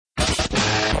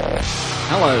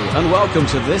Hello and welcome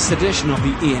to this edition of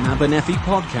the Ian Abernethy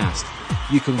podcast.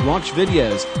 You can watch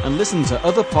videos and listen to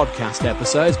other podcast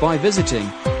episodes by visiting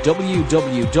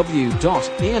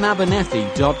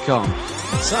www.ianabernethy.com.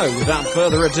 So, without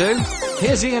further ado,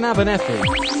 here's Ian Abernethy.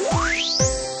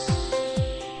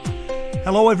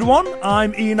 Hello everyone,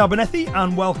 I'm Ian Abernethy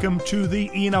and welcome to the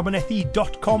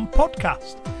ianabernethy.com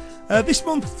podcast. This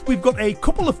month we've got a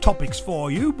couple of topics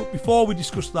for you, but before we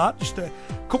discuss that, just a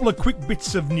couple of quick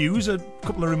bits of news, a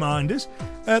couple of reminders.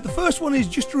 The first one is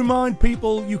just to remind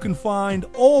people you can find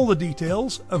all the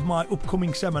details of my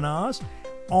upcoming seminars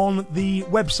on the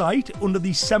website under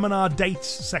the seminar dates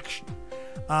section.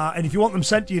 And if you want them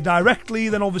sent to you directly,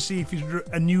 then obviously if you're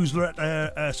a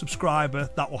newsletter subscriber,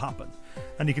 that will happen.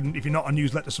 And you can, if you're not a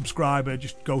newsletter subscriber,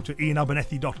 just go to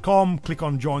ianabernethy.com, click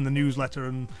on join the newsletter,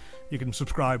 and you can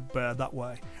subscribe that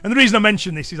way. And the reason I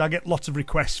mention this is I get lots of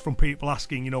requests from people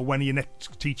asking, when are you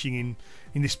next teaching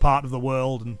in this part of the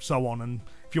world and so on. And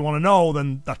if you want to know,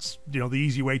 then that's the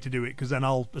easy way to do it, because then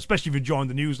I'll, especially if you join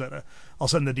the newsletter, I'll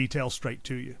send the details straight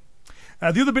to you.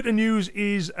 The other bit of news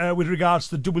is with regards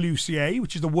to the WCA,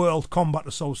 which is the World Combat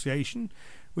Association,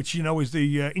 which is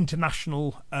the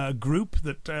international group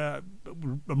that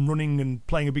I'm running and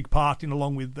playing a big part in,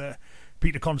 along with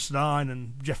Peter Considine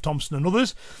and Jeff Thompson and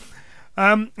others.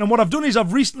 And what I've done is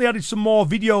I've recently added some more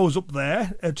videos up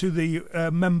there to the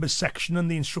members section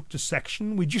and the instructors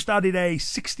section. We just added a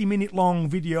 60-minute long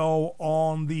video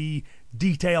on the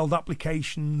detailed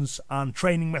applications and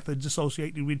training methods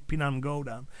associated with Pinan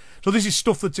Godan. So this is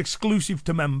stuff that's exclusive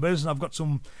to members, and I've got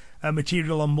some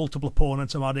material on multiple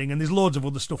opponents I'm adding, and there's loads of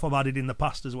other stuff I've added in the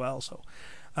past as well. So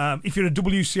if you're a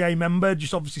WCA member,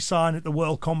 just obviously sign at the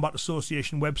World Combat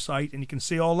Association website and you can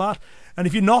see all that. And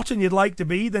if you're not and you'd like to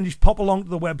be, then just pop along to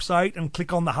the website and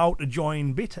click on the how to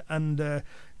join bit, and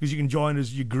because you can join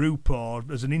as your group or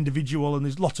as an individual, and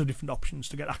there's lots of different options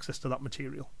to get access to that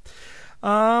material.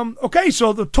 Okay,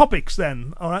 so the topics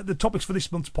then, all right, the topics for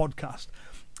this month's podcast.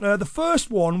 The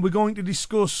first one, we're going to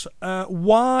discuss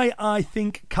why I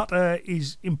think kata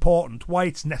is important, why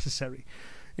it's necessary.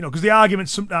 Because the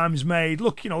argument's sometimes made,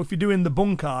 look, if you're doing the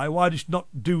bunkai, why just not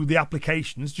do the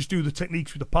applications, just do the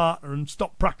techniques with a partner and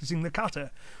stop practicing the kata?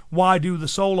 Why do the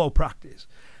solo practice?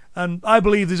 And I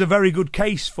believe there's a very good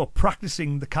case for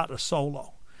practicing the kata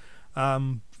solo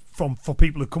for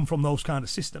people who come from those kind of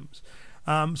systems.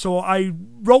 So I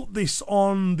wrote this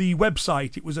on the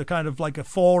website. It was a kind of like a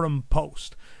forum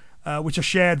post, which I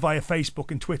shared via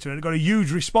Facebook and Twitter, and it got a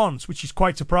huge response, which is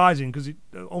quite surprising because it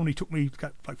only took me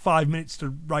like 5 minutes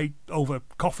to write over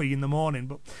coffee in the morning.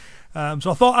 But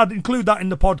so I thought I'd include that in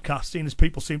the podcast, seeing as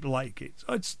people seem to like it.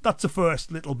 So that's the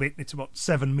first little bit. It's about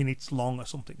 7 minutes long or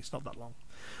something. It's not that long.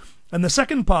 And the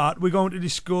second part, we're going to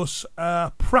discuss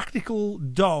practical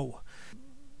do.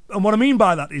 And what I mean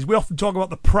by that is we often talk about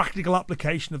the practical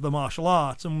application of the martial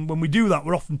arts, and when we do that,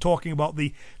 we're often talking about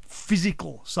the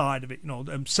physical side of it,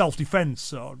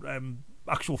 self-defense or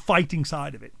actual fighting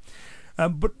side of it.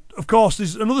 But of course,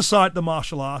 there's another side to the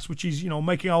martial arts, which is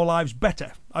making our lives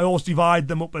better. I always divide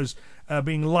them up as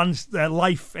being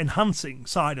life-enhancing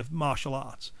side of martial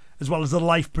arts, as well as the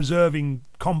life-preserving,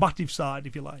 combative side,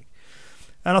 if you like.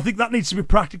 And I think that needs to be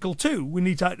practical too. We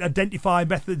need to identify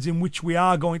methods in which we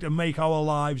are going to make our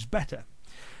lives better.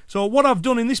 So what I've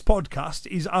done in this podcast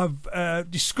is I've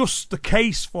discussed the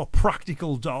case for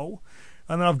practical do,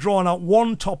 and then I've drawn out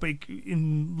one topic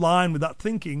in line with that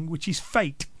thinking, which is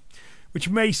fate, which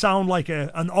may sound like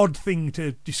an odd thing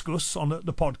to discuss on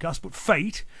the podcast, but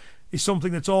fate is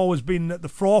something that's always been at the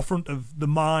forefront of the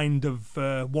mind of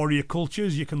warrior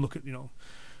cultures. You can look at,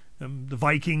 the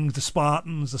Vikings, the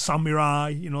Spartans, the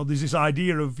samurai. There's this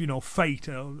idea of fate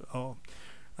or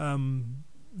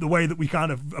the way that we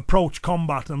kind of approach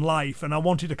combat and life, and I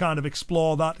wanted to kind of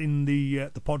explore that in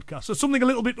the podcast. So something a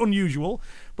little bit unusual,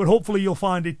 but hopefully you'll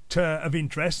find it of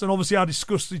interest. And obviously I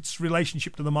discussed its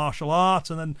relationship to the martial arts,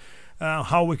 and then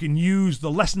how we can use the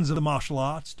lessons of the martial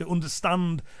arts to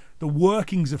understand the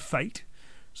workings of fate,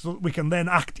 so that we can then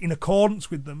act in accordance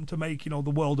with them to make the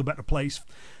world a better place.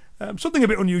 Something a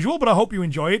bit unusual, but I hope you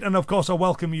enjoy it, and of course I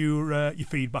welcome your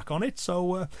feedback on it.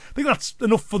 So I think that's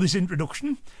enough for this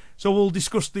introduction. So we'll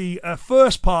discuss the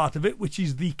first part of it, which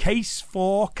is the case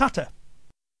for kata.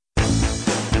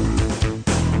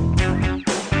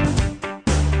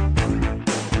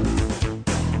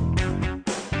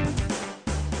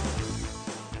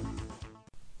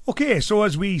 Okay, so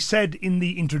as we said in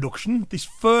the introduction, this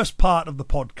first part of the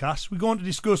podcast, we're going to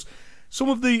discuss some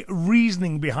of the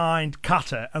reasoning behind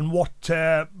kata and what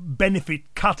benefit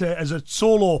kata as a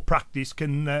solo practice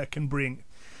can bring.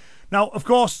 Now, of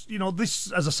course,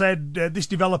 this, as I said, this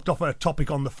developed off a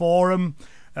topic on the forum,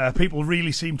 People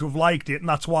really seem to have liked it, and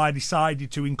that's why I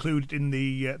decided to include it in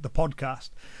the podcast.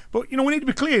 But we need to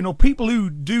be clear. People who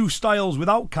do styles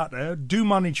without kata do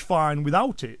manage fine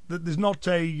without it. There's not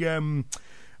a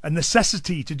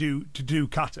necessity to do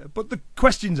kata. But the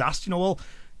question's asked. Well,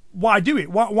 why do it?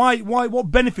 Why?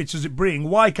 What benefits does it bring?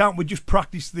 Why can't we just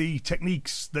practice the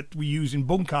techniques that we use in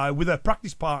bunkai with a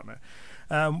practice partner?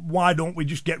 Why don't we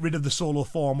just get rid of the solo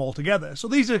form altogether? So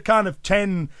these are kind of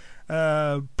 10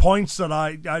 points that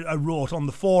I wrote on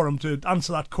the forum to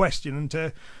answer that question and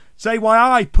to say why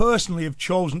I personally have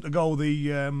chosen to go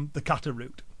the kata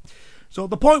route. So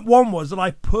the point one was that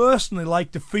I personally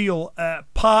like to feel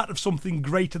part of something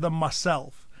greater than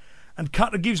myself, and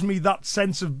kata gives me that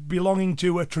sense of belonging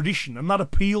to a tradition, and that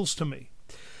appeals to me.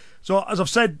 So as I've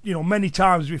said many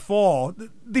times before,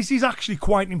 this is actually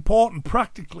quite important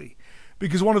practically,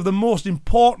 because one of the most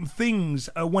important things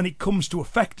when it comes to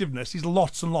effectiveness is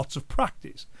lots and lots of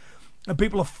practice. And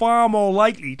people are far more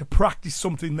likely to practice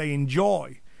something they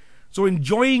enjoy. So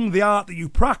enjoying the art that you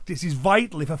practice is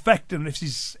vital if effectiveness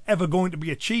is ever going to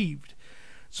be achieved.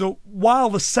 So while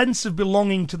the sense of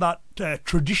belonging to that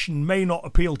tradition may not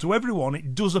appeal to everyone,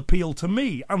 it does appeal to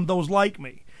me and those like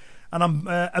me. And I'm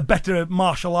a better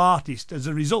martial artist as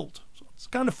a result. So it's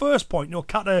kind of first point.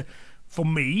 Kata, for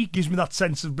me, gives me that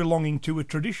sense of belonging to a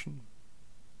tradition.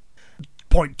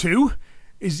 Point two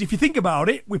is, if you think about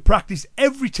it, we practice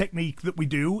every technique that we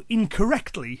do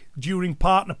incorrectly during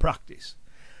partner practice.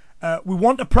 We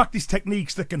want to practice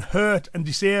techniques that can hurt and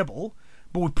disable,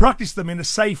 but we practice them in a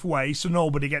safe way so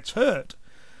nobody gets hurt.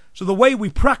 So the way we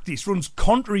practice runs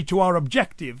contrary to our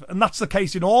objective, and that's the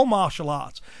case in all martial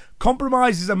arts.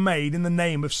 Compromises are made in the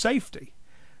name of safety.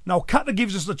 Now, kata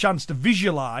gives us the chance to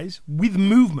visualize, with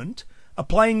movement,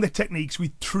 applying the techniques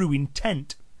with true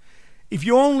intent. If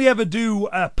you only ever do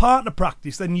partner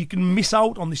practice, then you can miss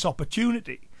out on this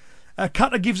opportunity.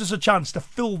 Kata gives us a chance to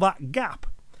fill that gap.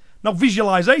 Now,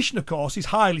 visualization, of course, is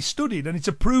highly studied, and it's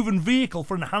a proven vehicle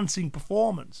for enhancing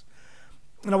performance.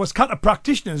 Now, as kata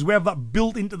practitioners, we have that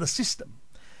built into the system,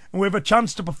 and we have a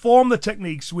chance to perform the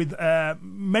techniques with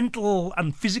mental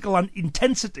and physical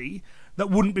intensity that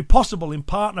wouldn't be possible in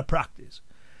partner practice.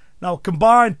 Now,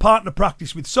 combine partner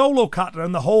practice with solo kata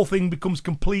and the whole thing becomes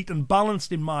complete and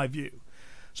balanced in my view.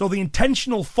 So the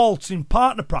intentional faults in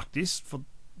partner practice, for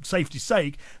safety's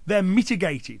sake, they're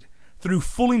mitigated through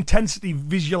full intensity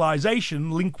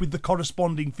visualization linked with the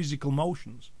corresponding physical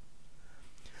motions.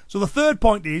 So the third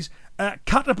point is,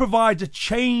 kata provides a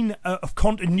chain of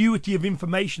continuity of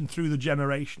information through the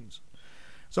generations.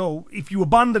 So if you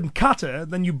abandon kata,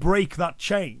 then you break that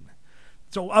chain.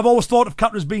 So I've always thought of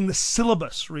kata as being the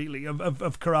syllabus, really, of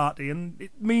karate, and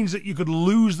it means that you could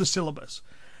lose the syllabus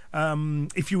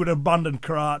if you would abandon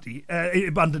kata,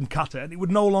 and it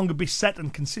would no longer be set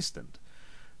and consistent.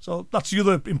 So that's the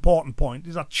other important point,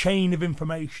 is that chain of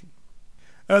information.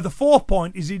 The fourth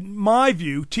point is, in my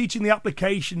view, teaching the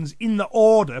applications in the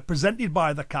order presented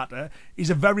by the kata is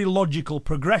a very logical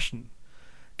progression.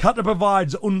 Kata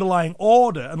provides underlying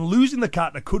order, and losing the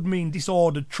kata could mean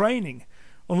disordered training,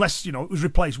 unless, it was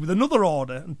replaced with another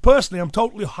order. And personally, I'm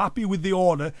totally happy with the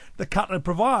order the kata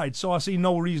provides, so I see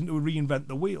no reason to reinvent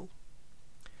the wheel.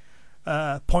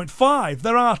 Point 5,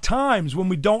 there are times when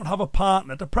we don't have a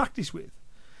partner to practice with.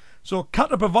 So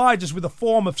kata provides us with a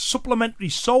form of supplementary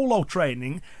solo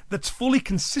training that's fully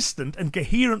consistent and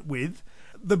coherent with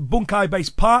the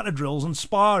bunkai-based partner drills and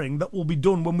sparring that will be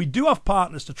done when we do have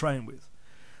partners to train with.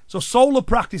 So solo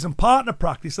practice and partner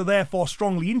practice are therefore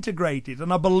strongly integrated,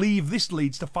 and I believe this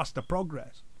leads to faster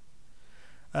progress.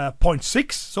 Point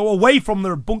 6, so away from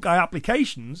the bunkai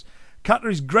applications, kata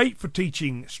is great for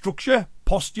teaching structure,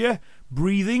 posture,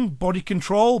 breathing, body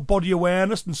control, body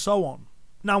awareness, and so on.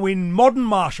 Now, in modern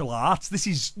martial arts, this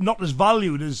is not as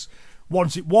valued as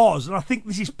once it was, and I think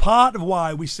this is part of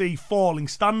why we see falling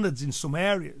standards in some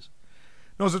areas.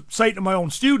 Now, as I say to my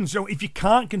own students, if you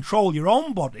can't control your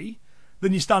own body,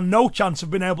 then you stand no chance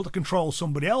of being able to control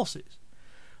somebody else's.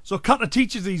 So kata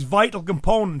teaches these vital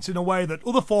components in a way that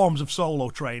other forms of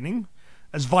solo training,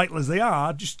 as vital as they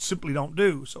are, just simply don't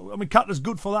do. So, kata's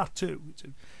good for that too.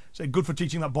 It's good for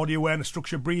teaching that body awareness,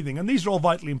 structure, breathing, and these are all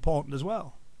vitally important as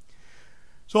well.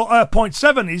 So point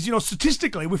 7 is,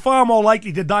 statistically, we're far more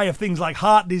likely to die of things like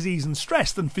heart disease and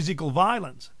stress than physical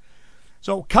violence.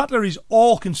 So kata is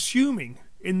all-consuming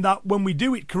in that when we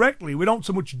do it correctly, we don't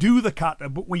so much do the kata,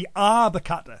 but we are the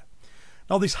kata.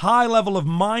 Now, this high level of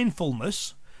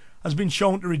mindfulness has been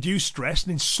shown to reduce stress,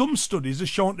 and in some studies is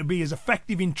shown to be as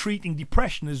effective in treating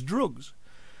depression as drugs.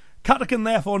 Kata can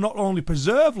therefore not only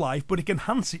preserve life, but it can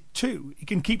enhance it too. It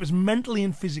can keep us mentally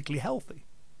and physically healthy.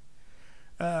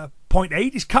 Point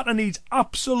 8 is kata needs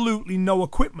absolutely no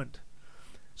equipment.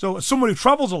 So as someone who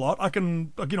travels a lot, I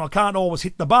can't always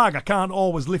hit the bag, I can't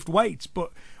always lift weights,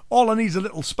 but all I need is a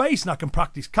little space and I can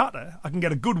practice kata. I can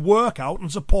get a good workout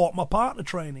and support my partner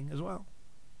training as well.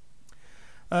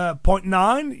 Point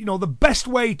 9, the best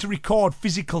way to record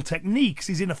physical techniques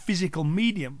is in a physical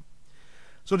medium.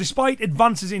 So despite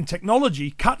advances in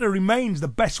technology, kata remains the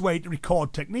best way to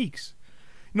record techniques.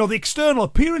 The external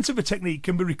appearance of a technique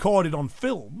can be recorded on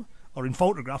film or in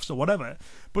photographs or whatever,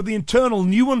 but the internal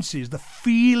nuances, the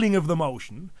feeling of the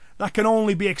motion, that can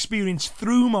only be experienced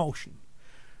through motion.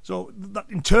 So that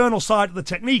internal side of the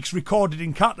technique's recorded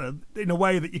in kata in a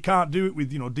way that you can't do it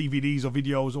with, DVDs or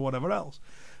videos or whatever else.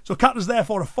 So kata's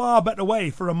therefore a far better way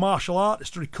for a martial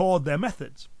artist to record their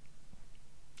methods.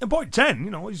 And point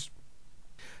 10, is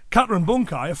kata and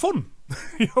bunkai are fun.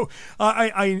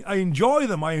 I enjoy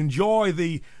them. I enjoy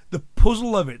the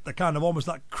puzzle of it, the kind of almost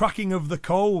that cracking of the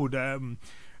code.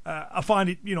 I find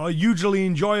it, a hugely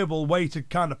enjoyable way to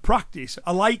kind of practice.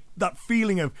 I like that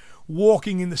feeling of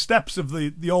walking in the steps of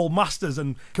the old masters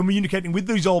and communicating with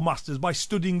these old masters by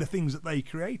studying the things that they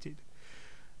created.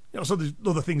 So there's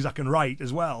other things I can write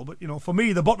as well. But, for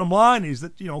me, the bottom line is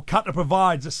that, kata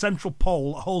provides a central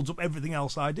pole that holds up everything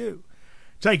else I do.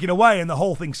 Take it away and the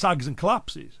whole thing sags and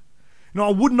collapses. I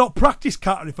would not practice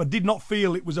kata if I did not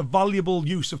feel it was a valuable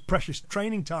use of precious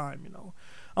training time,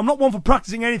 I'm not one for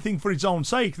practicing anything for its own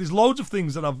sake. There's loads of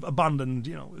things that I've abandoned,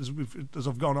 as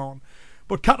I've gone on.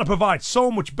 But kata provides so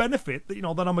much benefit that,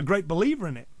 that I'm a great believer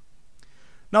in it.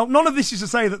 Now, none of this is to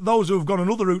say that those who have gone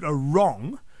another route are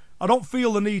wrong. I don't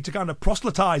feel the need to kind of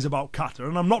proselytise about kata,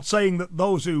 and I'm not saying that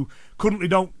those who currently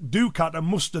don't do kata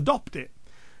must adopt it,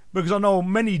 because I know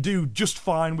many do just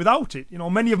fine without it.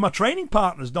 Many of my training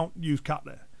partners don't use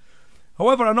kata.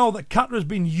 However, I know that kata has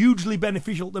been hugely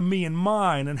beneficial to me and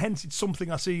mine, and hence it's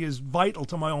something I see as vital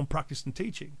to my own practice and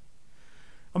teaching.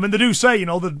 I mean, they do say,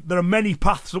 that there are many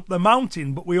paths up the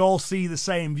mountain, but we all see the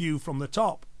same view from the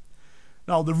top.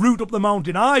 Now, the route up the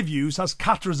mountain I've used has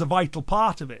kata as a vital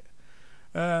part of it.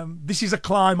 This is a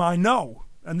climb I know,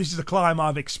 and this is a climb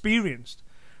I've experienced.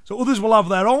 So others will have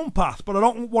their own path, but I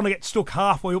don't want to get stuck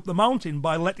halfway up the mountain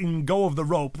by letting go of the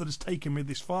rope that has taken me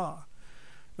this far.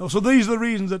 So these are the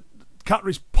reasons that kata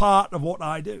is part of what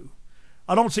I do.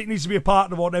 I don't see it needs to be a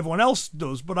part of what everyone else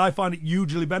does, but I find it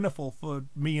hugely beneficial for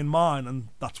me and mine, and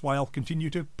that's why I'll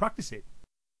continue to practice it.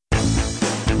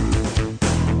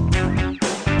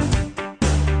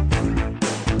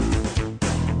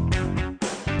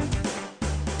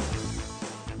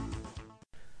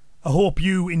 I hope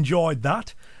you enjoyed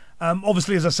that.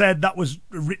 Obviously, as I said, that was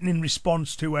written in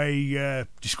response to a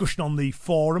discussion on the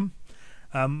forum.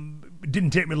 It didn't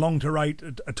take me long to write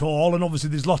at all, and obviously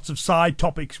there's lots of side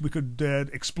topics we could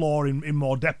explore in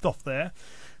more depth off there.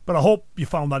 But I hope you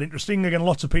found that interesting. Again,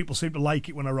 lots of people seem to like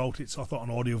it when I wrote it, so I thought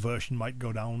an audio version might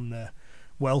go down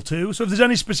well too. So if there's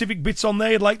any specific bits on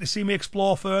there you'd like to see me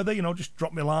explore further, just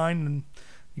drop me a line and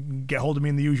you can get hold of me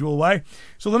in the usual way.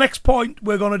 So the next point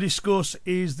we're going to discuss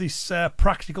is this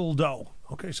practical do.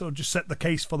 Okay, so just set the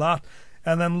case for that,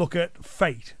 and then look at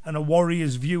fate and a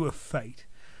warrior's view of fate,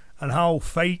 and how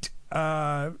fate,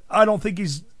 I don't think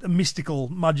is a mystical,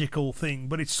 magical thing,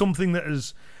 but it's something that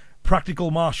as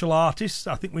practical martial artists,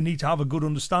 I think we need to have a good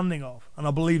understanding of, and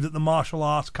I believe that the martial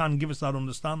arts can give us that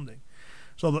understanding,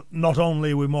 so that not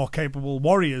only are we more capable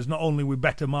warriors, not only are we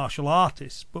better martial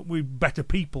artists, but we're better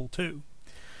people too.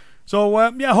 So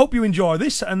I hope you enjoy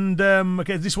this, and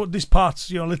okay, this part's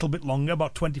a little bit longer,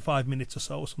 about 25 minutes or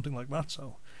so, or something like that.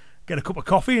 So get a cup of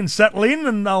coffee and settle in,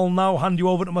 and I'll now hand you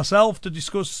over to myself to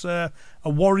discuss a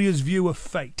warrior's view of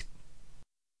fate.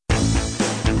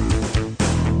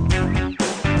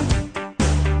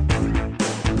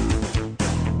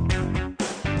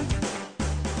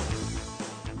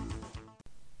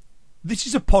 This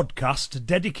is a podcast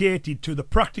dedicated to the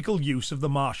practical use of the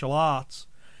martial arts.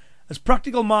 As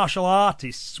practical martial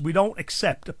artists, we don't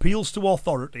accept appeals to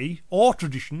authority or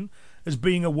tradition as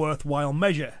being a worthwhile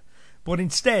measure, but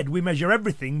instead we measure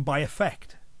everything by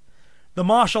effect. The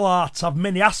martial arts have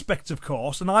many aspects, of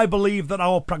course, and I believe that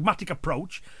our pragmatic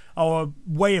approach, our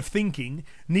way of thinking,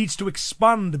 needs to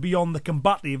expand beyond the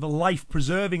combative,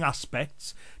 life-preserving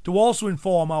aspects to also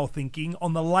inform our thinking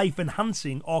on the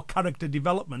life-enhancing or character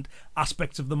development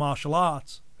aspects of the martial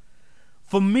arts.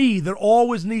 For me, there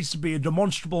always needs to be a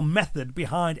demonstrable method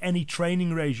behind any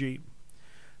training regime.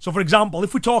 So, for example,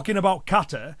 if we're talking about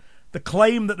kata, the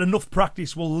claim that enough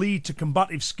practice will lead to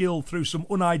combative skill through some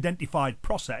unidentified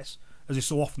process, as is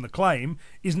so often the claim,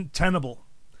 isn't tenable.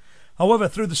 However,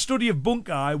 through the study of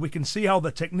Bunkai, we can see how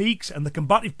the techniques and the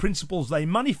combative principles they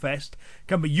manifest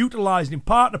can be utilised in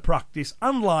partner practice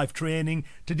and live training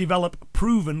to develop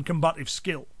proven combative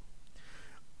skill.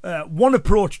 One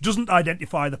approach doesn't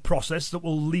identify the process that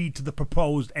will lead to the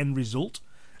proposed end result,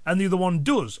 and the other one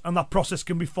does, and that process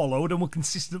can be followed and will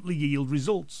consistently yield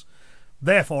results.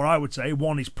 Therefore, I would say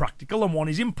one is practical and one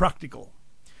is impractical.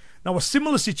 Now, a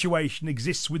similar situation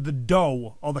exists with the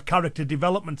Do, or the character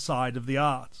development side of the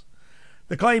art.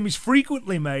 The claim is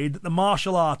frequently made that the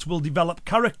martial arts will develop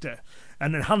character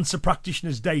and enhance a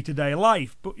practitioner's day-to-day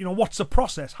life, but what's the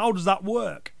process? How does that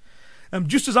work?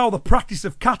 Just as how the practice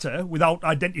of kata, without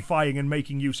identifying and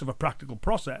making use of a practical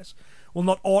process, will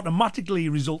not automatically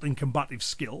result in combative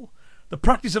skill, the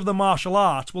practice of the martial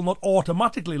arts will not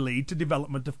automatically lead to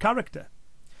development of character.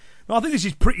 Now, I think this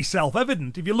is pretty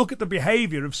self-evident. If you look at the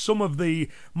behaviour of some of the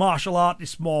martial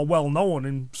artists more well-known,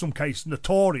 in some cases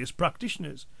notorious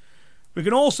practitioners, we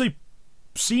can all see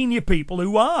senior people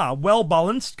who are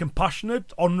well-balanced,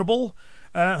 compassionate, honourable,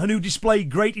 and who display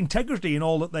great integrity in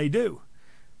all that they do.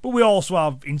 But we also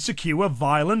have insecure,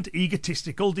 violent,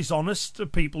 egotistical, dishonest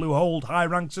people who hold high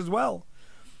ranks as well.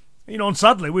 And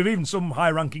sadly, we've even some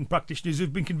high-ranking practitioners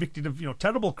who've been convicted of,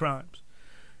 terrible crimes.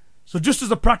 So just as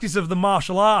the practice of the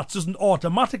martial arts doesn't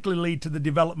automatically lead to the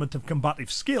development of combative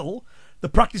skill, the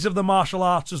practice of the martial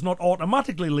arts does not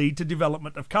automatically lead to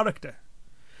development of character.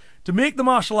 To make the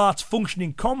martial arts function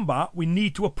in combat, we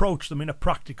need to approach them in a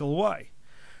practical way.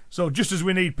 So just as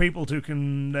we need people to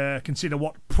consider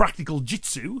what practical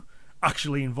jitsu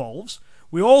actually involves,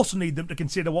 we also need them to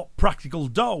consider what practical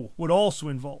do would also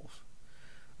involve.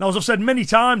 Now, as I've said many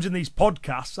times in these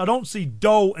podcasts, I don't see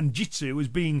do and jitsu as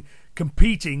being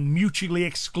competing, mutually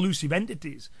exclusive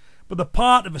entities, but they're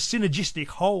part of a synergistic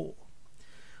whole.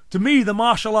 To me, the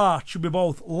martial arts should be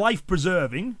both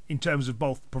life-preserving, in terms of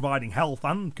both providing health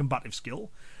and combative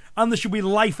skill, and they should be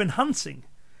life-enhancing,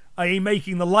 i.e.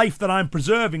 making the life that I'm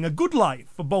preserving a good life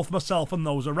for both myself and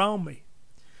those around me.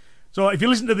 So if you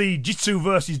listen to the Jitsu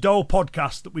versus Do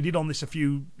podcast that we did on this a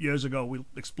few years ago, we'll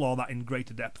explore that in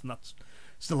greater depth, and that's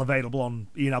still available on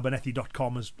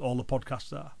ianabernethy.com, as all the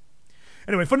podcasts are.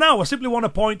 Anyway, for now, I simply want to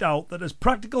point out that as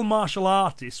practical martial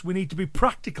artists, we need to be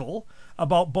practical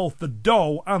about both the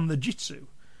Do and the Jitsu,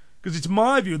 because it's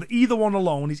my view that either one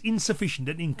alone is insufficient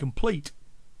and incomplete.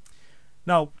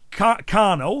 Now,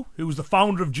 Kano, who was the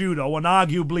founder of Judo and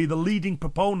arguably the leading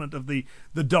proponent of the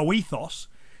Do ethos,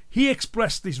 he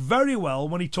expressed this very well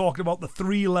when he talked about the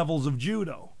 3 levels of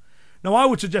Judo. Now, I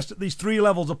would suggest that these 3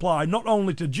 levels apply not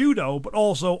only to Judo, but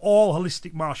also all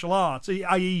holistic martial arts,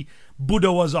 i.e.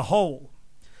 Budo as a whole.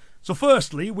 So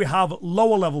firstly, we have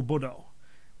lower level Budo,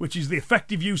 which is the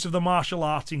effective use of the martial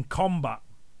arts in combat.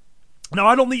 Now,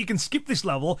 I don't think you can skip this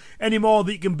level any more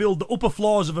than you can build the upper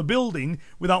floors of a building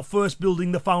without first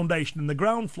building the foundation and the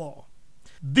ground floor.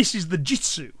 This is the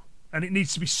Jitsu, and it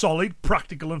needs to be solid,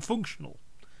 practical and functional.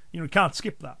 You can't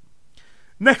skip that.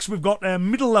 Next, we've got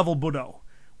middle level Budo,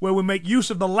 where we make use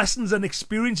of the lessons and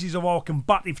experiences of our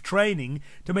combative training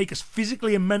to make us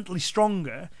physically and mentally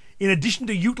stronger, in addition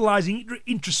to utilising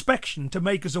introspection to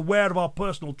make us aware of our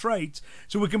personal traits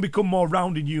so we can become more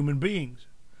rounded human beings.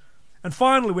 And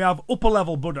finally, we have upper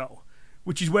level Budo,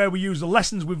 which is where we use the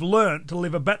lessons we've learnt to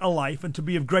live a better life and to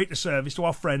be of greater service to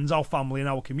our friends, our family and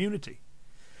our community.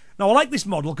 Now, I like this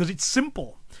model because it's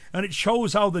simple and it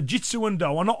shows how the Jitsu and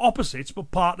Do are not opposites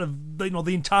but part of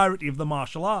the entirety of the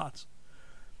martial arts.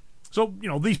 So,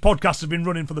 these podcasts have been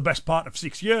running for the best part of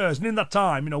 6 years, and in that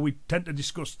time, we tend to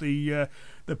discuss the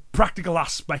practical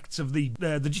aspects of the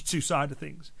Jitsu side of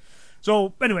things.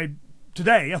 So, anyway,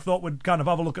 today I thought we'd kind of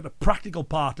have a look at the practical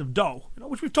part of Do,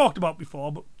 which we've talked about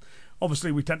before, but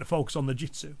obviously we tend to focus on the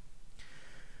Jitsu.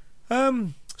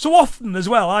 So often as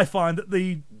well, I find that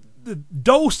the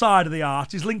Do side of the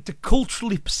art is linked to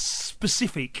culturally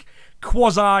specific,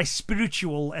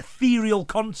 quasi-spiritual, ethereal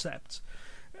concepts,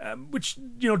 which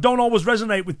don't always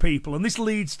resonate with people, and this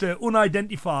leads to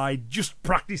unidentified, just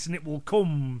practice and it will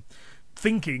come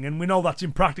thinking, and we know that's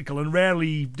impractical and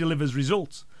rarely delivers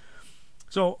results.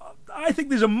 So I think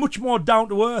there's a much more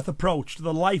down-to-earth approach to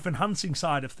the life-enhancing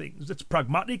side of things that's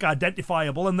pragmatic,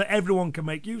 identifiable, and that everyone can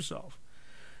make use of.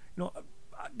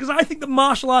 Because I think that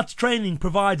martial arts training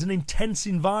provides an intense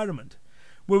environment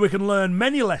where we can learn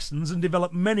many lessons and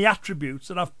develop many attributes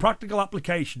that have practical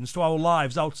applications to our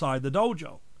lives outside the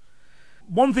dojo.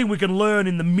 One thing we can learn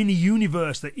in the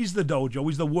mini-universe that is the dojo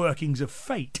is the workings of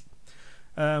fate.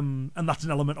 And that's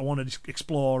an element I want to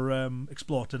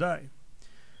explore today.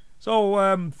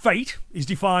 So fate is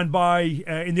defined by,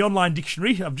 in the online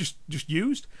dictionary I've just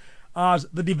used, as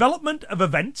the development of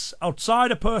events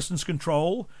outside a person's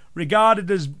control, regarded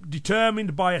as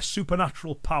determined by a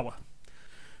supernatural power.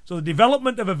 So the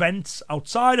development of events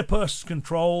outside a person's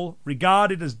control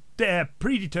regarded as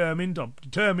predetermined or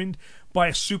determined by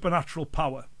a supernatural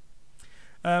power.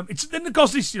 It's then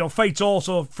because this, fate's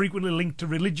also frequently linked to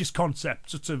religious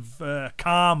concepts such as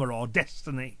karma or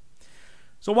destiny.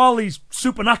 So while these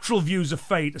supernatural views of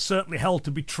fate are certainly held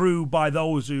to be true by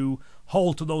those who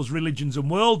hold to those religions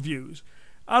and worldviews,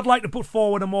 I'd like to put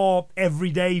forward a more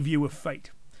everyday view of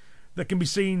fate that can be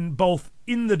seen both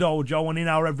in the dojo and in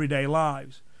our everyday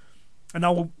lives. And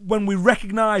now, when we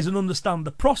recognise and understand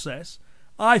the process,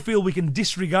 I feel we can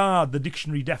disregard the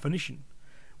dictionary definition.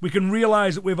 We can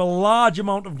realise that we have a large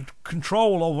amount of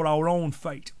control over our own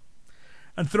fate.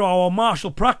 And through our martial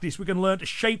practice, we can learn to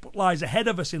shape what lies ahead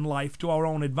of us in life to our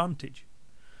own advantage.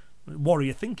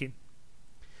 Warrior thinking.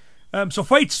 So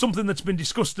fate's something that's been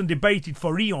discussed and debated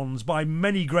for eons by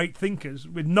many great thinkers,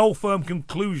 with no firm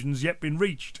conclusions yet been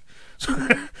reached.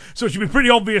 So it should be pretty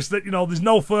obvious that, there's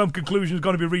no firm conclusions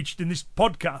going to be reached in this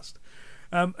podcast.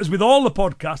 As with all the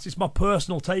podcasts, it's my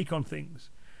personal take on things.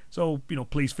 So,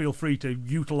 please feel free to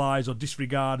utilise or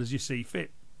disregard as you see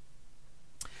fit.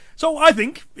 So I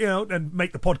think, and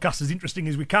make the podcast as interesting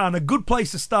as we can, a good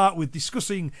place to start with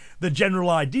discussing the general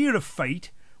idea of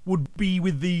fate would be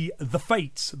with the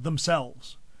fates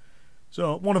themselves.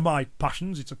 So one of my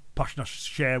passions, it's a passion I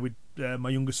share with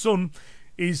my youngest son,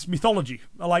 is mythology.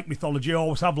 I like mythology, I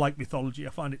always have liked mythology,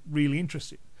 I find it really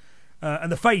interesting.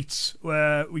 And the fates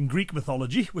in Greek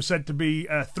mythology were said to be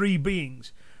three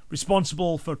beings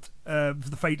responsible for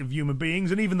the fate of human beings,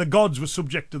 and even the gods were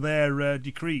subject to their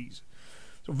decrees.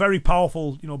 So very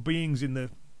powerful, beings in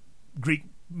the Greek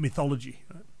mythology.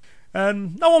 Right?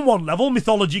 And now on one level,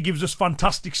 mythology gives us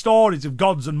fantastic stories of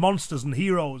gods and monsters and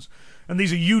heroes. And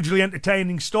these are hugely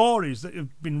entertaining stories that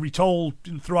have been retold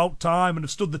throughout time and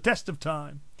have stood the test of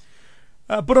time.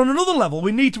 But on another level,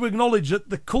 we need to acknowledge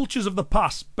that the cultures of the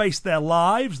past based their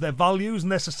lives, their values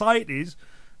and their societies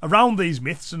around these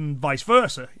myths and vice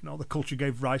versa. The culture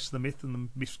gave rise to the myth and the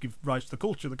myths give rise to the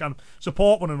culture. They kind of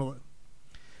support one another.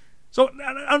 So,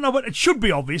 I don't know, but it should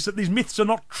be obvious that these myths are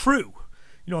not true.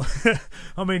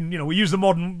 We use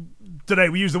today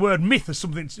we use the word myth as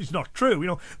something that's not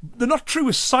true. They're not true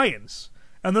as science,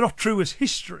 and they're not true as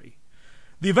history.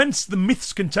 The events the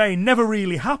myths contain never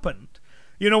really happened.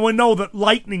 We know that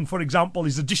lightning, for example,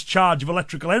 is a discharge of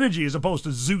electrical energy as opposed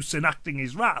to Zeus enacting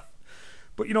his wrath.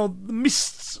 But, the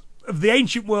myths of the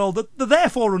ancient world, they're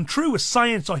therefore untrue as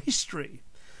science or history.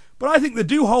 But I think they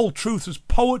do hold truth as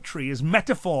poetry, as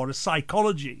metaphor, as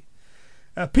psychology.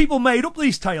 People made up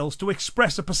these tales to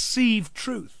express a perceived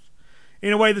truth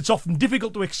in a way that's often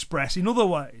difficult to express in other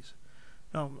ways.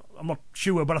 Now, I'm not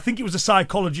sure, but I think it was the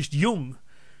psychologist Jung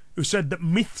who said that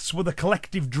myths were the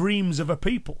collective dreams of a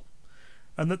people,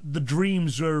 and that the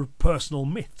dreams were personal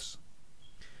myths.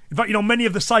 In fact, many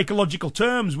of the psychological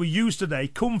terms we use today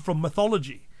come from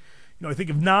mythology. I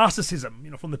think of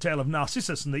narcissism, from the tale of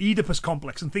Narcissus and the Oedipus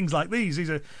complex and things like these.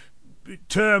 These are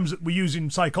terms that we use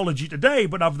in psychology today,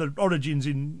 but have their origins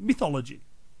in mythology.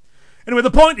 Anyway,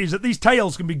 the point is that these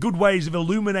tales can be good ways of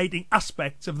illuminating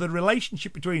aspects of the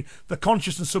relationship between the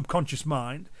conscious and subconscious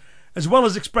mind, as well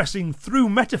as expressing through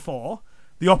metaphor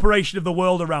the operation of the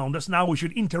world around us and how we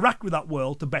should interact with that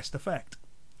world to best effect.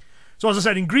 So as I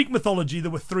said, in Greek mythology there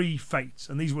were three fates,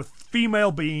 and these were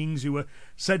female beings who were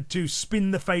said to spin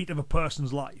the fate of a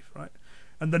person's life, right?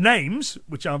 And the names,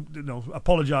 which I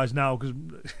apologise now because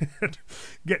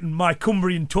getting my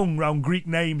Cumbrian tongue around Greek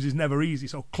names is never easy.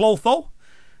 So Clotho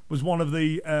was one of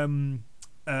the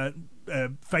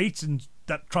fates, and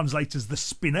that translates as the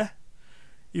spinner.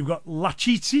 You've got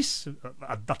Lachesis,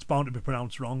 that's bound to be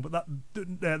pronounced wrong, but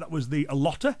that was the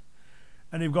allotter.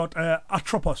 And you've got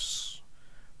Atropos,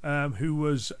 who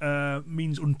was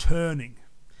means unturning.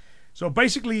 So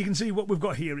basically you can see what we've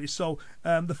got here is,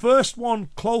 the first one,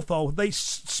 Clotho, they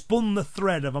spun the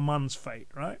thread of a man's fate,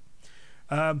 right?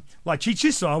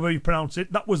 Lachesis, or however you pronounce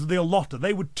it, that was the allotter.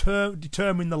 They would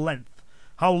determine the length,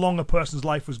 how long a person's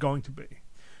life was going to be.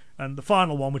 And the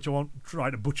final one, which I won't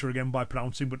try to butcher again by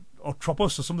pronouncing, but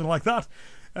Atropos or something like that,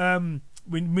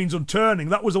 means unturning.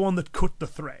 That was the one that cut the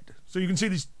thread. So you can see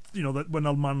this, that when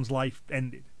a man's life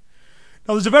ended.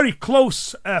 Now, there's a very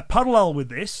close parallel with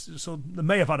this, so they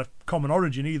may have had a common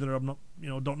origin. Either I'm not,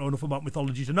 don't know enough about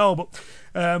mythology to know, but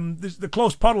there's the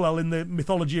close parallel in the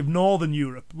mythology of Northern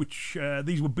Europe, which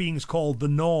these were beings called the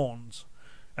Norns.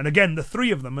 And again, the three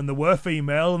of them, and they were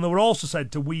female, and they were also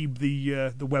said to weave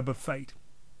the web of fate.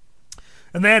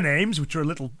 And their names, which are a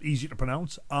little easier to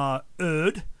pronounce, are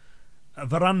Erd,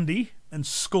 Varandi, and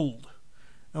Skuld.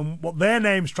 And what their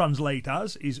names translate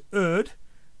as is Erd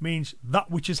means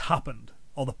that which has happened.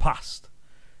 or the past.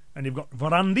 And you've got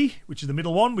Vorandi, which is the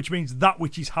middle one, which means that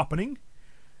which is happening.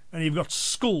 And you've got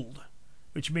Skuld,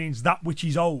 which means that which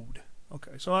is owed.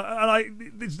 Okay, so I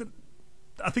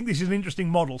think this is an interesting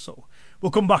model, so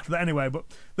we'll come back to that anyway. But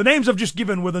the names I've just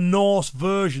given were the Norse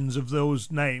versions of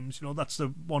those names. That's the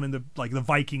one in the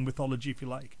Viking mythology, if you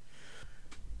like.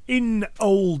 In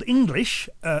Old English,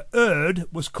 Erd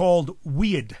was called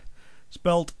Weird,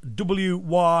 spelt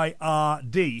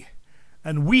W-Y-R-D,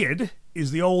 and Weird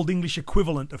is the Old English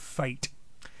equivalent of fate.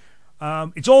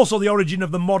 It's also the origin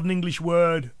of the modern English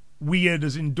word weird,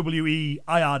 as in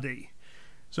W-E-I-R-D.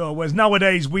 So, whereas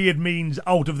nowadays weird means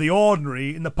out of the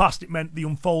ordinary, in the past it meant the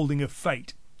unfolding of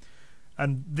fate.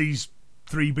 And these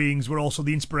three beings were also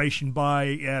the inspiration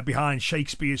behind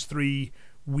Shakespeare's three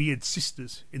weird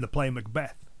sisters in the play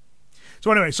Macbeth.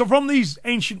 So anyway, from these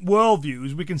ancient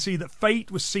worldviews, we can see that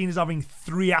fate was seen as having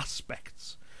three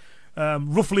aspects,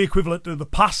 roughly equivalent to the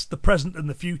past, the present, and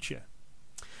the future.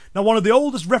 Now, one of the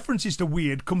oldest references to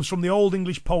weird comes from the Old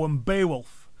English poem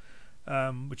Beowulf,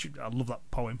 which I love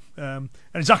that poem, and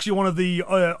it's actually one of the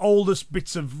oldest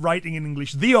bits of writing in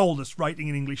English, the oldest writing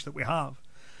in English that we have.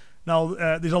 Now,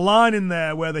 there's a line in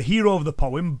there where the hero of the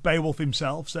poem, Beowulf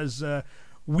himself, says,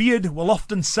 "Weird will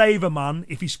often save a man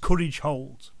if his courage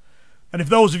holds." And if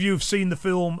those of you have seen the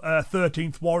film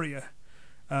 13th Warrior,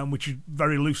 which is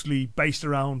very loosely based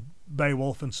around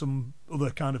Beowulf and some other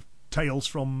kind of tales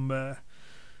from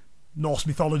Norse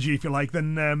mythology, if you like,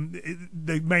 then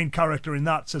the main character in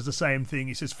that says the same thing.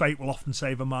 He says, "Fate will often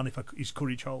save a man if his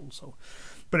courage holds."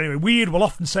 But anyway, weird will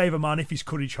often save a man if his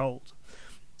courage holds.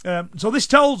 So this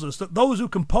tells us that those who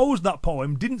composed that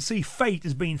poem didn't see fate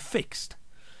as being fixed.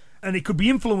 And it could be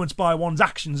influenced by one's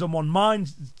actions and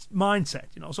one's mindset,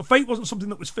 So fate wasn't something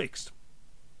that was fixed.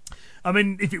 I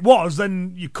mean, if it was,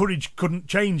 then your courage couldn't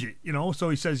change it,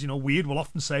 So he says, weird will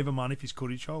often save a man if his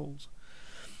courage holds.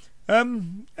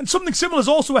 And something similar is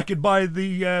also echoed by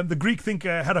the Greek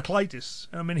thinker Heraclitus.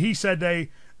 I mean, he said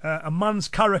a man's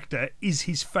character is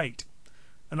his fate.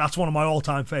 And that's one of my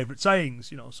all-time favourite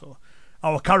sayings, So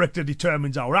our character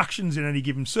determines our actions in any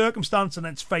given circumstance, and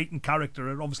hence fate and character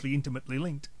are obviously intimately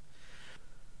linked.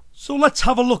 So let's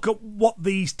have a look at what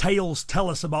these tales tell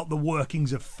us about the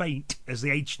workings of fate as the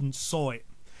ancients saw it.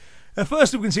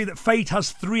 First, we can see that fate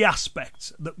has three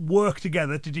aspects that work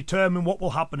together to determine what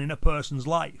will happen in a person's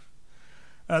life.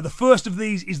 The first of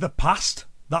these is the past,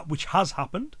 that which has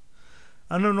happened.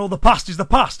 And the past is the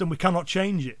past and we cannot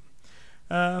change it.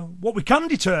 What we can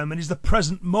determine is the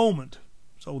present moment,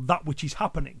 so that which is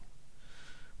happening.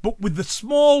 But with the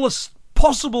smallest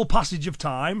possible passage of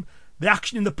time, the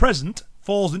action in the present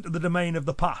falls into the domain of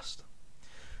the past.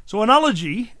 So an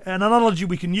analogy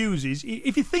we can use is,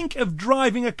 if you think of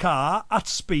driving a car at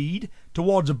speed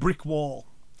towards a brick wall,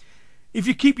 if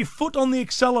you keep your foot on the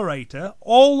accelerator,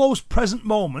 all those present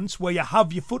moments where you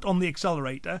have your foot on the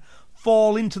accelerator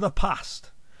fall into the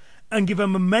past and give a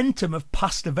momentum of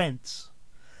past events.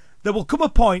 There will come a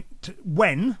point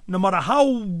when, no matter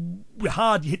how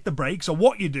hard you hit the brakes or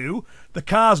what you do, the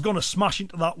car's going to smash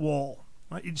into that wall.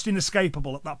 Right? It's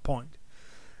inescapable at that point.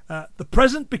 The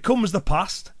present becomes the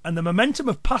past, and the momentum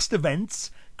of past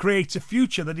events creates a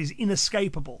future that is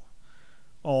inescapable,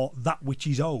 or that which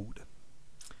is owed.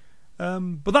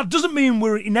 But that doesn't mean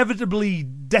we're inevitably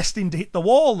destined to hit the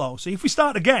wall, though. So if we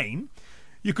start again,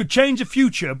 you could change the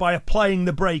future by applying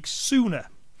the brakes sooner.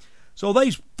 So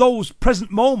those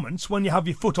present moments when you have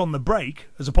your foot on the brake,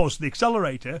 as opposed to the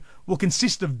accelerator, will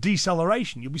consist of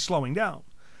deceleration. You'll be slowing down.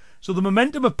 So the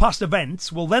momentum of past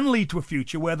events will then lead to a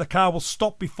future where the car will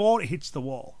stop before it hits the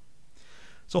wall.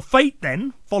 So fate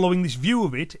then, following this view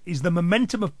of it, is the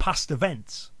momentum of past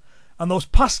events. And those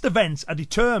past events are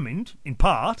determined, in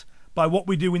part, by what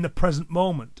we do in the present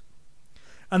moment.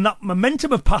 And that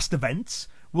momentum of past events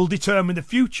will determine the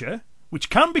future,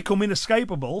 which can become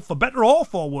inescapable, for better or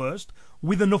for worse,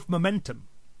 with enough momentum.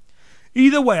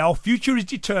 Either way, our future is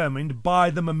determined by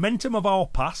the momentum of our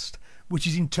past, which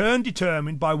is in turn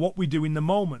determined by what we do in the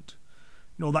moment.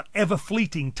 That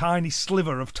ever-fleeting tiny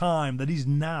sliver of time that is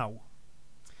now.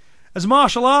 As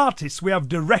martial artists, we have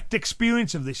direct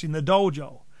experience of this in the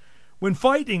dojo. When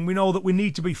fighting, we know that we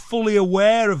need to be fully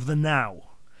aware of the now.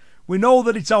 We know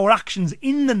that it's our actions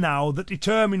in the now that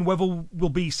determine whether we'll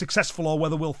be successful or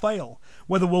whether we'll fail,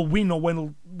 whether we'll win or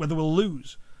whether we'll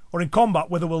lose, or in combat,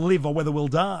 whether we'll live or whether we'll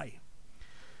die.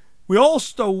 We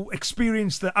also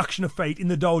experience the action of fate in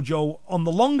the dojo on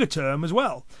the longer term as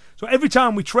well. So every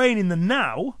time we train in the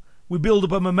now, we build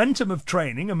up a momentum of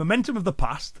training, a momentum of the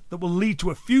past that will lead to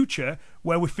a future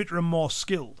where we're fitter and more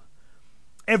skilled.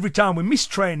 Every time we miss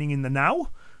training in the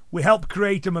now, we help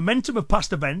create a momentum of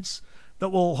past events that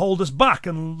will hold us back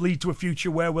and lead to a future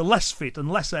where we're less fit and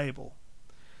less able.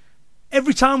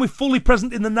 Every time we're fully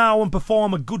present in the now and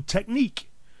perform a good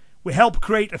technique, we help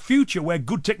create a future where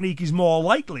good technique is more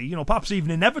likely, perhaps even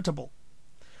inevitable.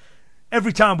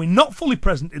 Every time we're not fully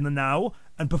present in the now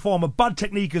and perform a bad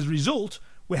technique as a result,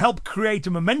 we help create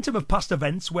a momentum of past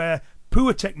events where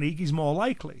poor technique is more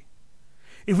likely.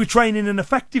 If we train in an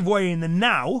effective way in the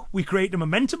now, we create a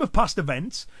momentum of past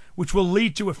events which will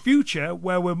lead to a future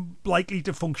where we're likely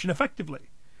to function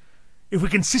effectively. If we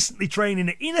consistently train in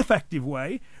an ineffective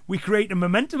way, we create a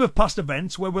momentum of past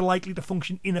events where we're likely to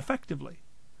function ineffectively.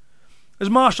 As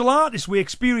martial artists, we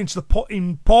experience the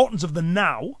importance of the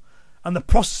now and the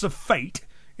process of fate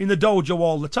in the dojo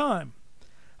all the time.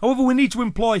 However, we need to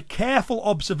employ careful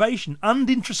observation and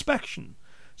introspection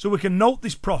so we can note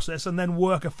this process and then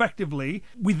work effectively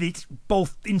with it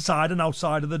both inside and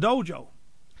outside of the dojo.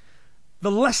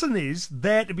 The lesson is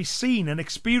there to be seen and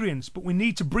experienced, but we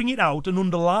need to bring it out and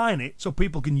underline it so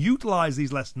people can utilise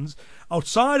these lessons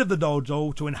outside of the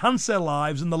dojo to enhance their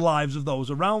lives and the lives of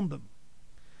those around them.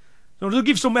 So to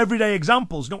give some everyday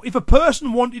examples, if a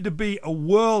person wanted to be a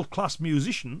world-class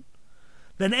musician,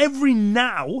 then every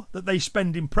now that they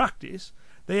spend in practice,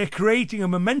 they are creating a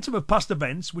momentum of past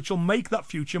events which will make that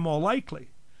future more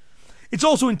likely. It's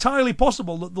also entirely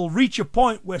possible that they'll reach a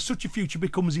point where such a future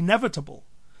becomes inevitable.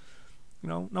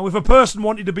 Now if a person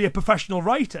wanted to be a professional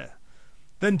writer,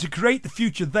 then to create the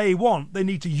future they want, they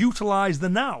need to utilise the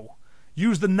now.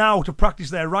 Use the now to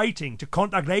practice their writing, to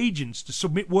contact agents, to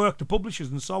submit work to publishers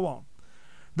and so on.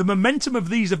 The momentum of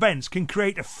these events can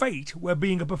create a fate where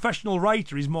being a professional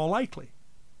writer is more likely.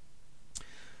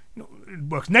 It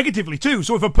works negatively too.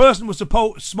 So if a person was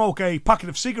to smoke a packet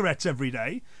of cigarettes every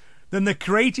day, then they're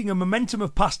creating a momentum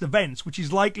of past events which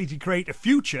is likely to create a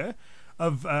future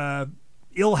of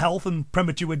ill health and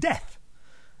premature death.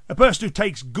 A person who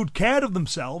takes good care of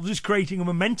themselves is creating a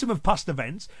momentum of past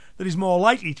events that is more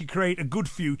likely to create a good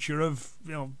future of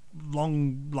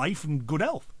long life and good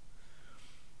health.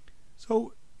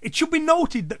 So it should be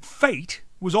noted that fate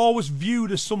was always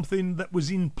viewed as something that was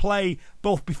in play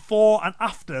both before and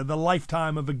after the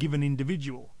lifetime of a given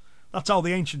individual. That's how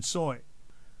the ancients saw it.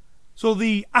 So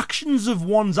the actions of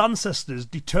one's ancestors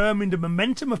determined a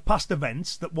momentum of past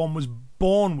events that one was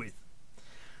born with.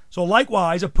 So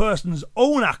likewise, a person's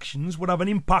own actions would have an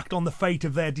impact on the fate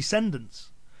of their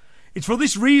descendants. It's for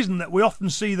this reason that we often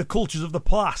see the cultures of the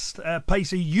past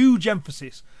place a huge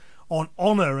emphasis on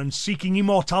honour and seeking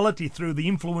immortality through the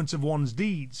influence of one's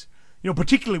deeds.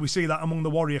 Particularly we see that among the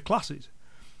warrior classes.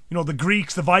 The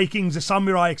Greeks, the Vikings, the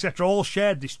samurai, etc. all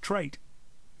shared this trait.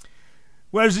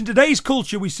 Whereas in today's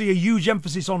culture we see a huge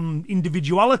emphasis on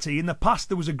individuality, in the past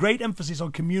there was a great emphasis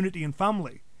on community and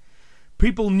family.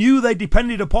 People knew they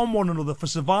depended upon one another for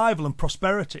survival and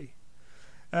prosperity.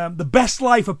 The best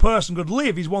life a person could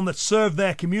live is one that served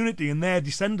their community and their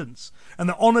descendants, and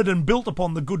that honoured and built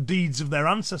upon the good deeds of their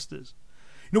ancestors.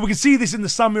 We can see this in the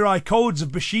samurai codes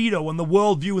of Bushido and the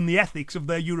worldview and the ethics of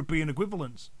their European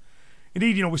equivalents.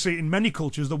 Indeed, we see it in many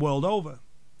cultures the world over.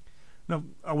 Now,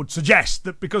 I would suggest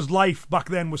that because life back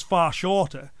then was far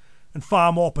shorter and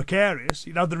far more precarious,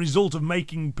 it had the result of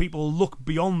making people look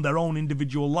beyond their own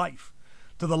individual life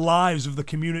to the lives of the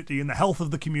community and the health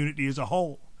of the community as a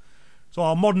whole. So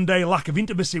our modern day lack of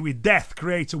intimacy with death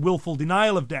creates a willful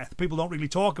denial of death. People don't really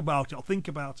talk about it or think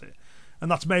about it. And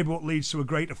that's maybe what leads to a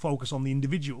greater focus on the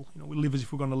individual. We live as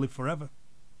if we're going to live forever.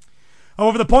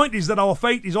 However, the point is that our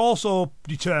fate is also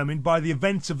determined by the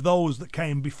events of those that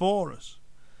came before us.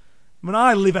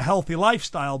 I live a healthy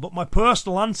lifestyle, but my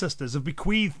personal ancestors have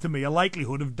bequeathed to me a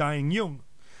likelihood of dying young.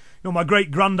 My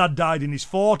great-granddad died in his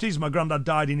 40s, my granddad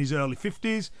died in his early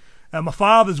 50s, my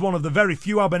father's one of the very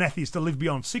few Abernethys to live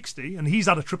beyond 60, and he's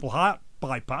had a triple heart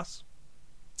bypass.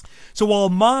 So while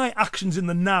my actions in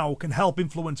the now can help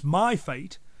influence my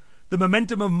fate, the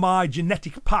momentum of my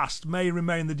genetic past may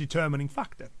remain the determining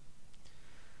factor.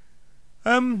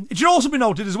 It should also be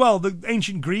noted as well, the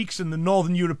ancient Greeks and the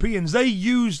Northern Europeans, they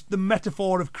used the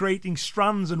metaphor of creating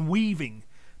strands and weaving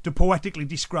to poetically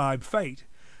describe fate.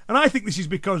 And I think this is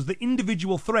because the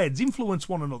individual threads influence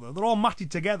one another. They're all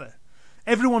matted together.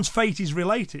 Everyone's fate is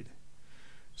related.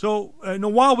 So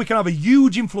while we can have a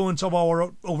huge influence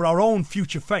over our own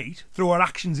future fate through our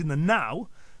actions in the now,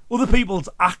 other people's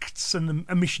acts and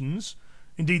omissions,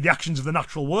 indeed the actions of the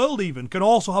natural world even, can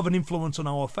also have an influence on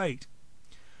our fate.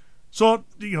 So,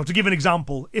 to give an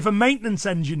example, if a maintenance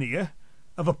engineer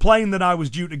of a plane that I was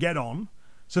due to get on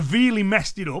severely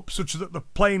messed it up such that the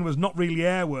plane was not really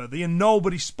airworthy and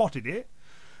nobody spotted it,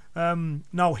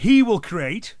 now he will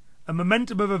create a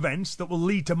momentum of events that will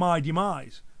lead to my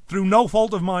demise through no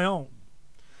fault of my own.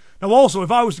 Now also,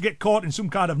 if I was to get caught in some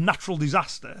kind of natural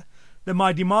disaster, then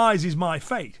my demise is my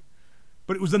fate.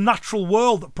 But it was the natural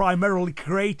world that primarily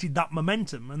created that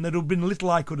momentum, and there would have been little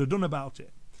I could have done about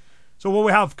it. So while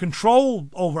we have control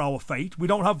over our fate, we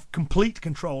don't have complete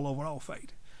control over our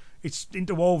fate. It's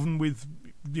interwoven with,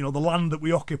 the land that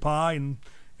we occupy and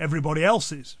everybody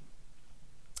else's.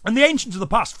 And the ancients of the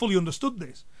past fully understood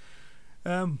this.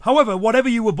 However, whatever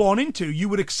you were born into, you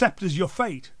would accept as your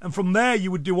fate, and from there you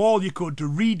would do all you could to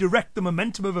redirect the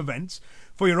momentum of events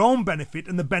for your own benefit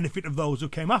and the benefit of those who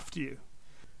came after you.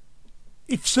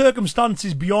 If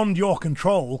circumstances beyond your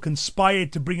control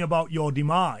conspired to bring about your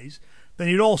demise, then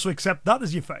you'd also accept that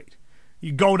as your fate.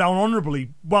 You'd go down honourably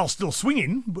while still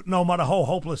swinging, but no matter how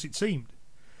hopeless it seemed.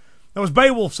 Now, as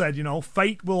Beowulf said,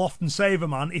 fate will often save a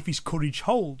man if his courage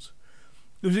holds.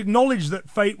 It was acknowledged that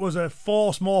fate was a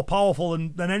force more powerful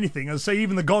than anything. As I say,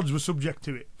 even the gods were subject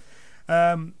to it.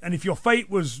 And if your fate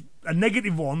was a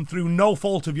negative one through no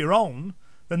fault of your own,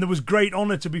 then there was great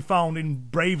honour to be found in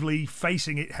bravely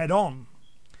facing it head on.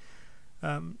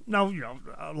 Now,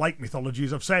 I like mythology,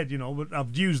 as I've said, but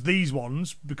I've used these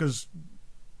ones because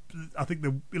I think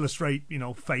they illustrate,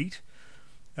 fate.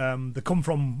 They come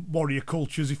from warrior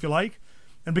cultures, if you like,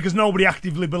 and because nobody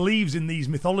actively believes in these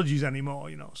mythologies anymore,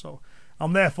 so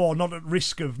I'm therefore not at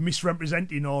risk of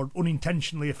misrepresenting or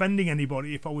unintentionally offending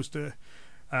anybody if I was to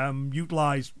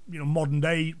utilise, modern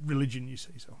day religion, you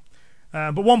see. So,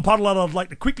 but one parallel I'd like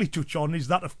to quickly touch on is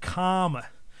that of karma.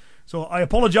 So I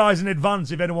apologise in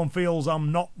advance if anyone feels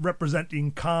I'm not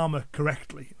representing karma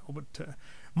correctly, but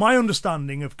my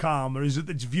understanding of karma is that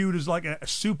it's viewed as like a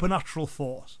supernatural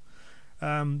force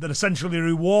that essentially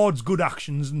rewards good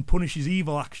actions and punishes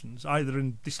evil actions, either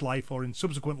in this life or in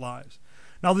subsequent lives.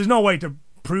 Now, there's no way to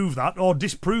prove that or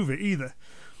disprove it either.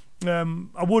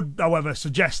 I would, however,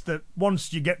 suggest that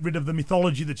once you get rid of the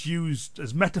mythology that's used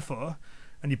as metaphor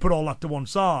and you put all that to one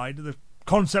side, the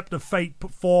concept of fate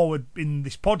put forward in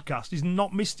this podcast is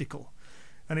not mystical,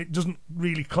 and it doesn't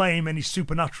really claim any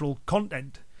supernatural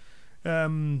content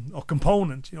or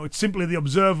component. It's simply the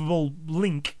observable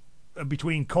link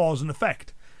between cause and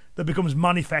effect that becomes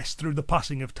manifest through the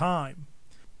passing of time.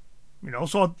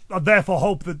 So I therefore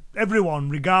hope that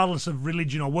everyone, regardless of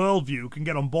religion or worldview, can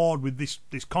get on board with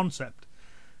this concept.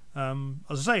 As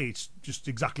I say, it's just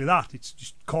exactly that. It's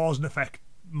just cause and effect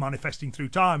manifesting through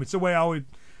time. It's the way our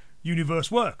universe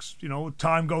works.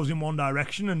 Time goes in one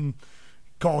direction and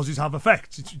causes have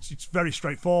effects. It's very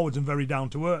straightforward and very down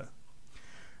to earth.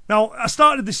 Now, I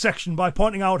started this section by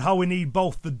pointing out how we need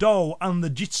both the Do and the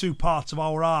Jitsu parts of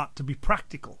our art to be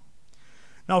practical.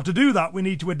 Now, to do that, we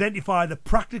need to identify the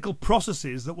practical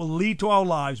processes that will lead to our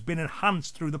lives being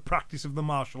enhanced through the practice of the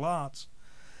martial arts.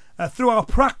 Through our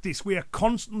practice, we are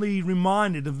constantly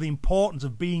reminded of the importance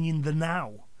of being in the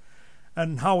now,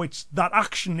 and how it's that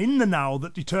action in the now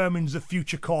that determines the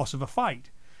future course of a fight.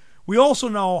 We also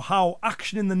know how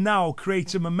action in the now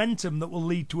creates a momentum that will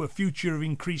lead to a future of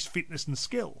increased fitness and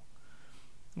skill.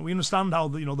 We understand how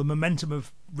the momentum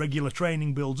of regular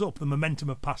training builds up, the momentum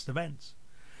of past events.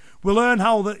 We learn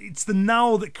how it's the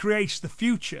now that creates the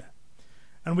future,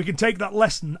 and we can take that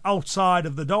lesson outside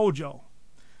of the dojo.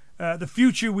 The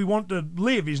future we want to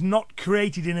live is not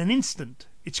created in an instant.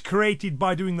 It's created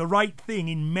by doing the right thing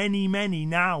in many, many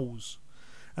nows.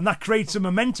 And that creates a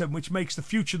momentum which makes the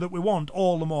future that we want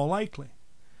all the more likely.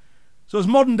 So as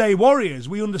modern day warriors,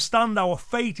 we understand our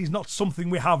fate is not something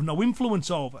we have no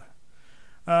influence over.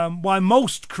 While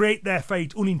most create their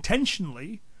fate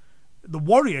unintentionally, the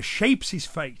warrior shapes his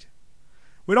fate.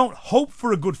 We don't hope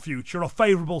for a good future or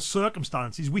favourable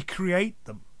circumstances, we create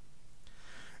them.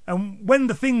 And when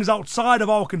the things outside of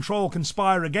our control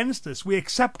conspire against us, we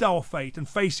accept our fate and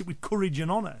face it with courage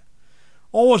and honour,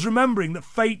 always remembering that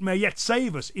fate may yet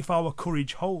save us if our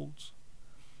courage holds.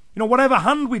 Whatever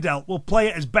hand we dealt, we'll play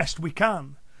it as best we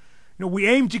can. We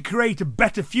aim to create a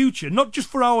better future, not just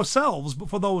for ourselves, but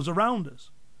for those around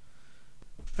us.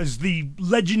 As the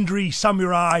legendary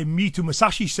samurai Mito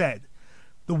Musashi said,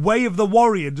 the way of the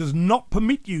warrior does not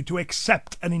permit you to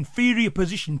accept an inferior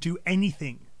position to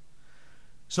anything.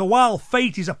 So while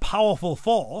fate is a powerful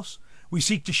force, we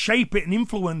seek to shape it and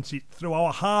influence it through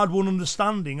our hard-won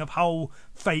understanding of how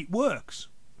fate works.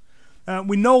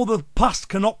 We know the past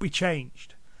cannot be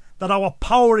changed, that our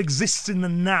power exists in the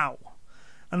now,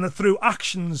 and that through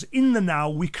actions in the now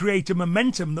we create a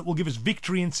momentum that will give us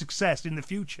victory and success in the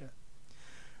future.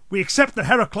 We accept that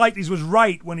Heraclitus was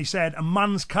right when he said a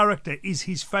man's character is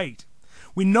his fate.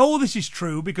 We know this is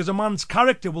true because a man's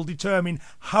character will determine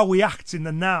how he acts in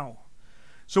the now.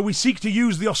 So we seek to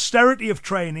use the austerity of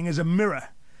training as a mirror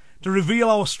to reveal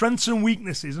our strengths and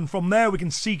weaknesses, and from there we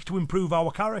can seek to improve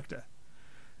our character.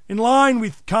 In line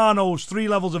with Kano's 3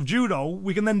 levels of judo,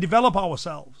 we can then develop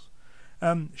ourselves,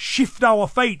 shift our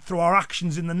fate through our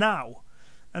actions in the now,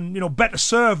 and better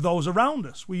serve those around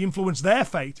us. We influence their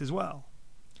fate as well.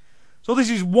 So this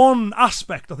is one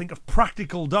aspect, I think, of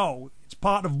practical Do. It's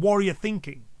part of warrior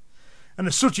thinking, and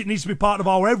as such it needs to be part of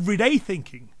our everyday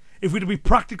thinking if we're to be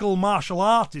practical martial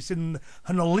artists in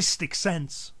an holistic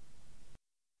sense.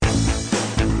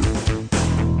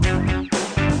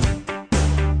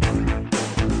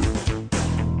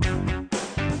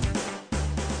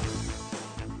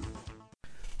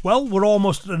 Well, we're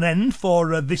almost at an end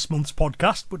for this month's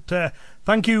podcast, but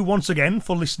thank you once again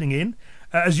for listening in.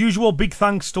 As usual, big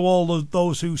thanks to all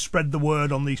those who spread the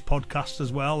word on these podcasts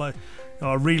as well.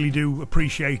 I really do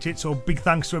appreciate it. So big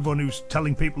thanks to everyone who's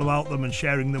telling people about them and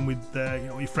sharing them with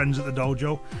your friends at the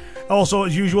dojo. Also,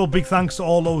 as usual, big thanks to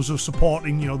all those who are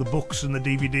supporting the books and the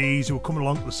DVDs, who are coming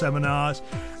along to the seminars,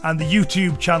 and the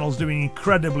YouTube channel's doing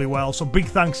incredibly well. So big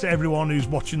thanks to everyone who's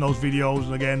watching those videos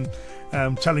and again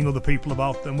telling other people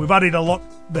about them. We've added a lot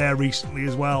there recently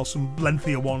as well, some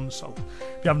lengthier ones. So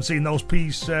if you haven't seen those,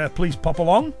 please pop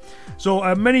along.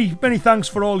 So many thanks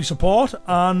for all your support,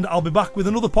 and I'll be back with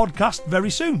another podcast very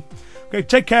soon. Okay,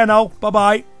 take care now. Bye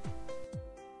bye.